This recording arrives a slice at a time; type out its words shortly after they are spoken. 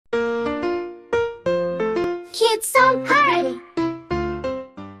Kids Song Party.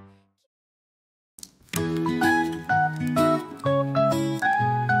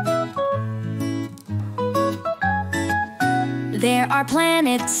 There are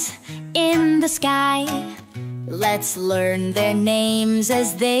planets in the sky. Let's learn their names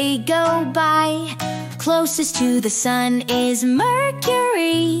as they go by. Closest to the sun is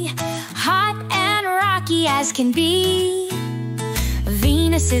Mercury, hot and rocky as can be.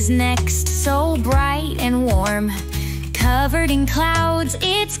 Venus is next, so bright and warm. Covered in clouds,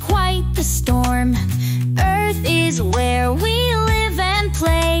 it's quite the storm. Earth is where we live and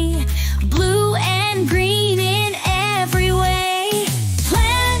play, blue and green in every way.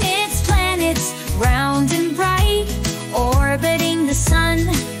 Planets, planets, round and bright, orbiting the sun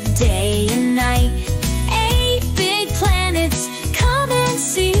day and night. 8 big planets, come and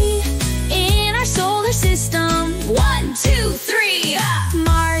see, in our solar system. 1, 2, 3.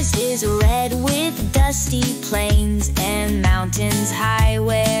 Mars is red with dusty plains and mountains high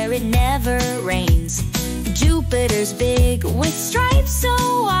where it never rains. Jupiter's big with stripes so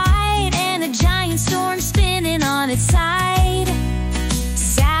wide and a giant storm spinning on its side.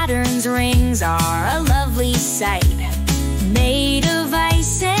 Saturn's rings are a lovely sight, made of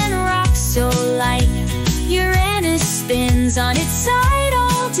ice and rocks so light. Uranus spins on its side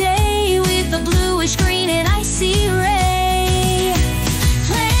all day with a bluish green and icy ray.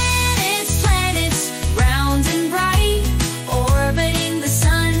 Planets, planets, round and bright, orbiting the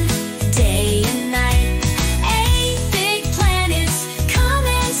sun day and night. 8 big planets, come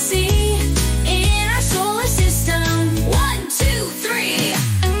and see, in our solar system. 1, 2, 3.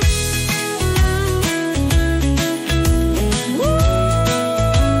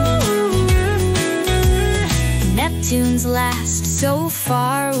 Neptune's last, so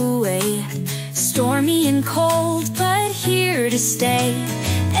far away, stormy and cold, but here to stay.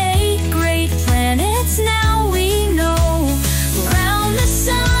 8 great planets now we know, round the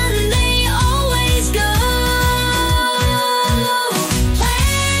sun they always go.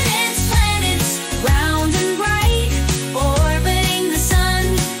 Planets, planets, round and bright, orbiting the sun,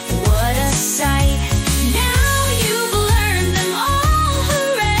 what a sight. Now you've learned them all,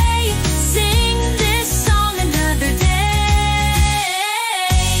 hooray, sing this song another day.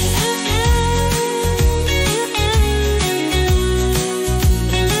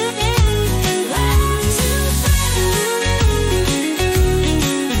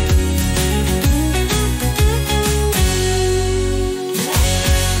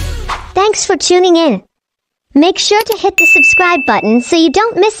 Thanks for tuning in. Make sure to hit the subscribe button so you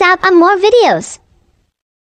don't miss out on more videos.